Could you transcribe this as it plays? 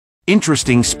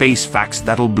Interesting space facts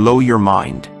that'll blow your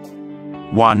mind.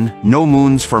 1. No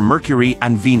moons for Mercury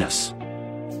and Venus.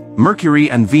 Mercury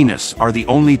and Venus are the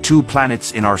only two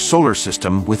planets in our solar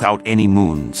system without any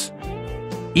moons.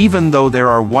 Even though there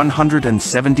are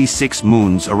 176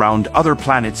 moons around other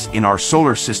planets in our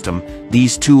solar system,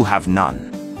 these two have none.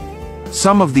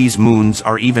 Some of these moons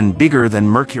are even bigger than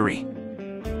Mercury.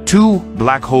 2.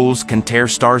 Black holes can tear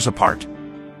stars apart.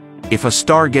 If a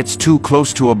star gets too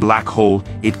close to a black hole,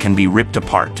 it can be ripped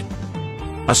apart.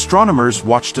 Astronomers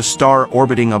watched a star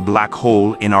orbiting a black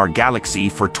hole in our galaxy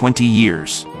for 20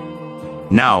 years.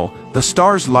 Now, the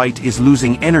star's light is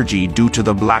losing energy due to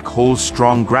the black hole's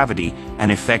strong gravity, an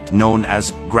effect known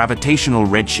as gravitational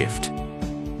redshift.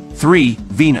 3.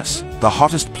 Venus, the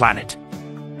hottest planet.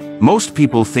 Most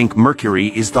people think Mercury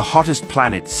is the hottest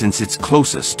planet since it's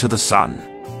closest to the Sun.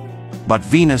 But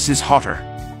Venus is hotter.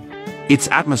 Its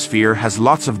atmosphere has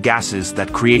lots of gases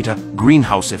that create a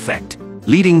greenhouse effect,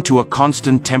 leading to a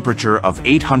constant temperature of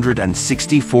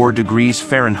 864 degrees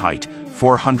Fahrenheit,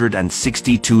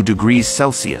 462 degrees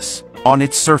Celsius, on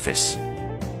its surface.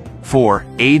 4.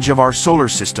 Age of our solar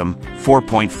system,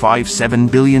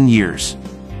 4.57 billion years.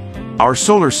 Our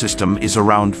solar system is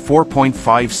around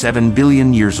 4.57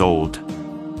 billion years old.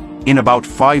 In about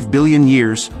 5 billion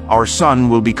years, our Sun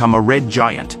will become a red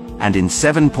giant, and in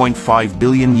 7.5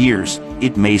 billion years,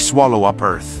 it may swallow up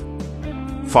Earth.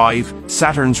 5.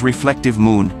 Saturn's reflective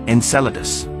moon,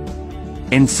 Enceladus.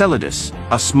 Enceladus,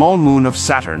 a small moon of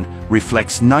Saturn,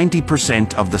 reflects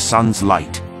 90% of the Sun's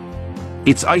light.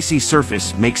 Its icy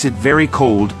surface makes it very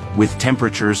cold, with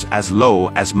temperatures as low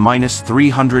as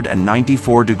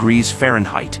 -394 degrees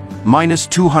Fahrenheit,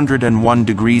 -201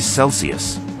 degrees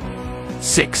Celsius.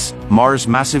 6. Mars'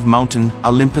 massive mountain,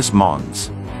 Olympus Mons.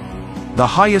 The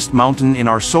highest mountain in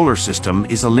our solar system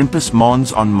is Olympus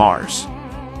Mons on Mars.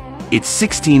 It's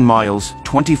 16 miles,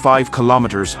 25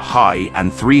 kilometers high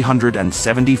and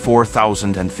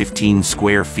 374,015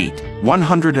 square feet,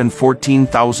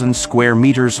 114,000 square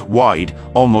meters wide,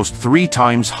 almost 3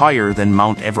 times higher than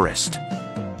Mount Everest.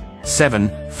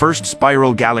 7. First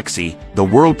spiral galaxy, the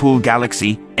Whirlpool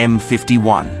Galaxy,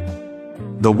 M51.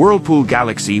 The Whirlpool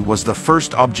Galaxy was the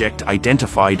first object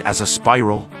identified as a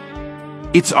spiral.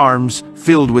 Its arms,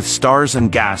 filled with stars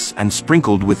and gas and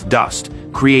sprinkled with dust,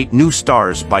 create new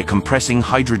stars by compressing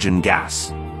hydrogen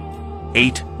gas.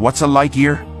 8. What's a light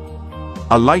year?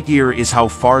 A light year is how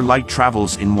far light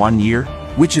travels in 1 year,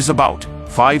 which is about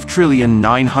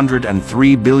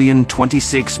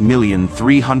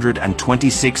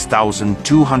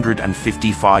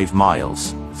 5,903,326,255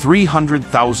 miles,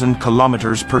 300,000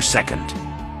 kilometers per second.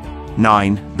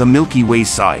 9. The Milky Way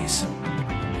size.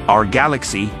 Our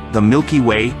galaxy, the Milky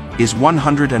Way, is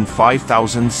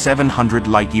 105,700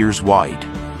 light-years wide.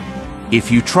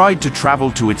 If you tried to travel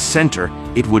to its center,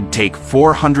 it would take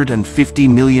 450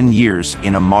 million years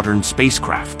in a modern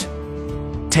spacecraft.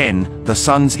 10. The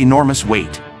Sun's enormous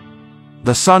weight.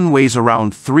 The Sun weighs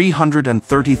around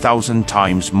 330,000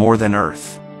 times more than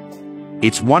Earth.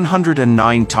 It's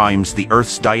 109 times the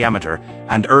Earth's diameter,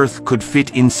 and Earth could fit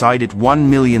inside it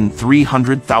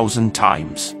 1,300,000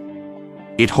 times.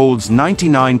 It holds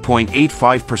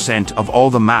 99.85% of all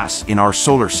the mass in our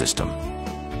solar system.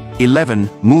 11.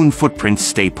 Moon footprints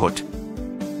stay put.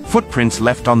 Footprints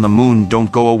left on the moon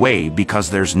don't go away because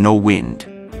there's no wind.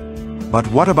 But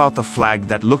what about the flag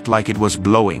that looked like it was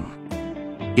blowing?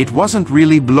 It wasn't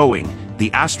really blowing.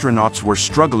 The astronauts were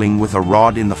struggling with a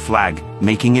rod in the flag,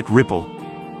 making it ripple.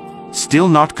 Still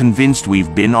not convinced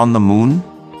we've been on the moon?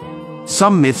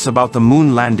 Some myths about the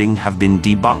moon landing have been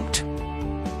debunked.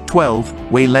 12.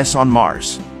 Weigh less on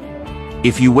Mars.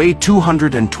 If you weigh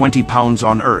 220 pounds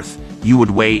on Earth, you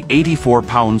would weigh 84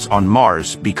 pounds on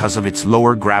Mars because of its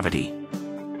lower gravity.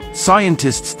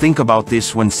 Scientists think about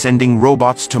this when sending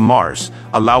robots to Mars,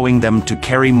 allowing them to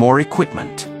carry more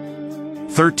equipment.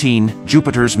 13.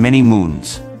 Jupiter's many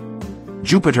moons.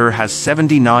 Jupiter has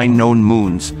 79 known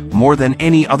moons, more than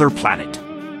any other planet.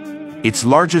 Its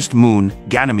largest moon,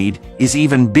 Ganymede, is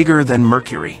even bigger than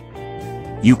Mercury.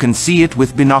 You can see it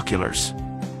with binoculars.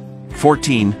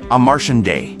 14. A Martian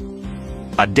day.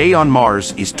 A day on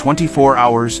Mars is 24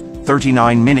 hours,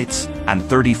 39 minutes, and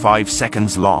 35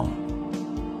 seconds long.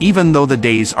 Even though the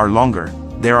days are longer,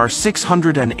 there are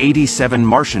 687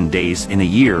 Martian days in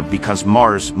a year because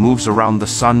Mars moves around the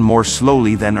Sun more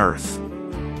slowly than Earth.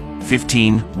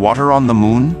 15. Water on the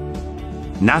moon.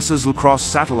 NASA's Lacrosse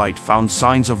satellite found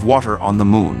signs of water on the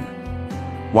moon.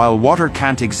 While water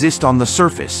can't exist on the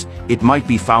surface, it might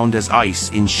be found as ice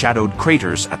in shadowed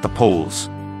craters at the poles.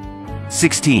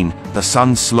 16. The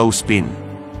Sun's slow spin.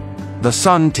 The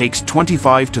Sun takes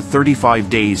 25 to 35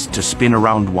 days to spin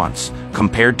around once,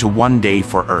 compared to 1 day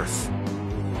for Earth.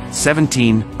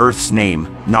 17. Earth's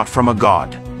name, not from a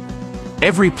god.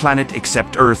 Every planet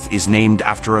except Earth is named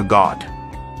after a god.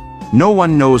 No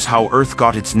one knows how Earth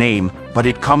got its name, but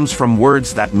it comes from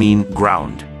words that mean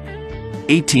ground.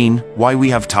 18. Why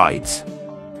we have tides.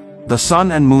 The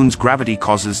Sun and Moon's gravity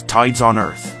causes tides on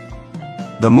Earth.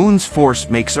 The Moon's force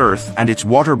makes Earth and its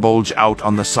water bulge out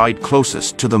on the side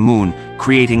closest to the Moon,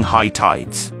 creating high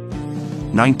tides.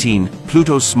 19.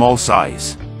 Pluto's small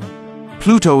size.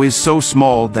 Pluto is so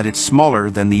small that it's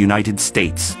smaller than the United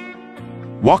States.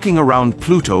 Walking around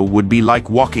Pluto would be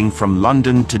like walking from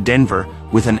London to Denver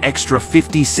with an extra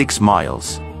 56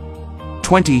 miles.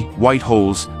 20. White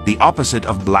holes, the opposite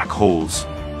of black holes.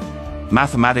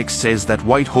 Mathematics says that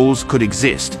white holes could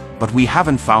exist, but we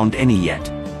haven't found any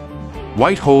yet.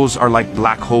 White holes are like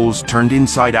black holes turned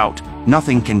inside out.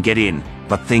 Nothing can get in,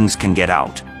 but things can get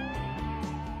out.